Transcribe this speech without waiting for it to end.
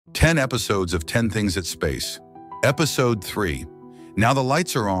10 episodes of 10 Things at Space. Episode 3. Now the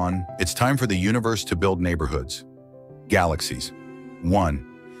lights are on, it's time for the universe to build neighborhoods. Galaxies.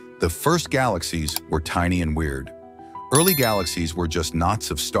 1. The first galaxies were tiny and weird. Early galaxies were just knots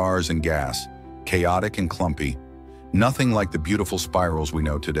of stars and gas, chaotic and clumpy. Nothing like the beautiful spirals we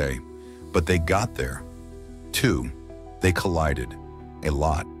know today. But they got there. 2. They collided. A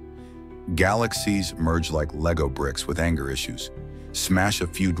lot. Galaxies merge like Lego bricks with anger issues. Smash a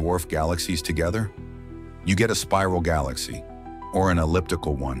few dwarf galaxies together, you get a spiral galaxy, or an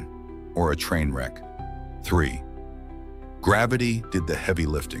elliptical one, or a train wreck. 3. Gravity did the heavy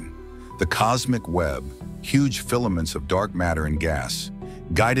lifting. The cosmic web, huge filaments of dark matter and gas,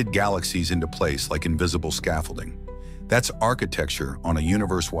 guided galaxies into place like invisible scaffolding. That's architecture on a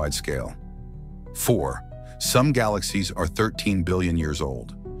universe-wide scale. 4. Some galaxies are 13 billion years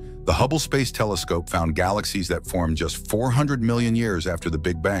old. The Hubble Space Telescope found galaxies that formed just 400 million years after the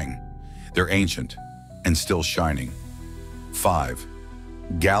Big Bang. They're ancient and still shining. 5.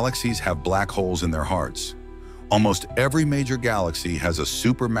 Galaxies have black holes in their hearts. Almost every major galaxy has a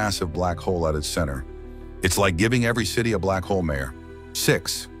supermassive black hole at its center. It's like giving every city a black hole mayor.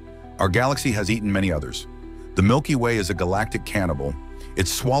 6. Our galaxy has eaten many others. The Milky Way is a galactic cannibal.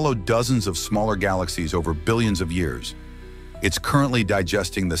 It's swallowed dozens of smaller galaxies over billions of years. It's currently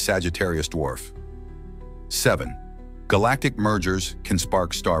digesting the Sagittarius dwarf. 7. Galactic mergers can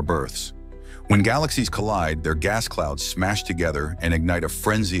spark star births. When galaxies collide, their gas clouds smash together and ignite a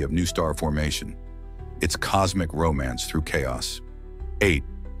frenzy of new star formation. It's cosmic romance through chaos. 8.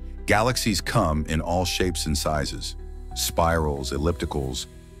 Galaxies come in all shapes and sizes. Spirals, ellipticals,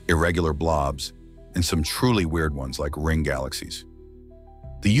 irregular blobs, and some truly weird ones like ring galaxies.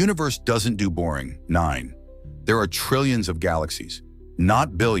 The universe doesn't do boring. 9. There are trillions of galaxies,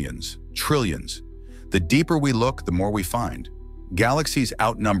 not billions, trillions. The deeper we look, the more we find. Galaxies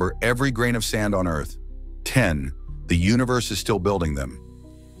outnumber every grain of sand on Earth. 10. The universe is still building them.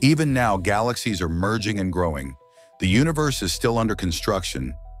 Even now, galaxies are merging and growing. The universe is still under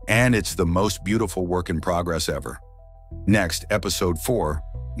construction, and it's the most beautiful work in progress ever. Next, Episode 4,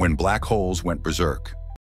 When Black Holes Went Berserk.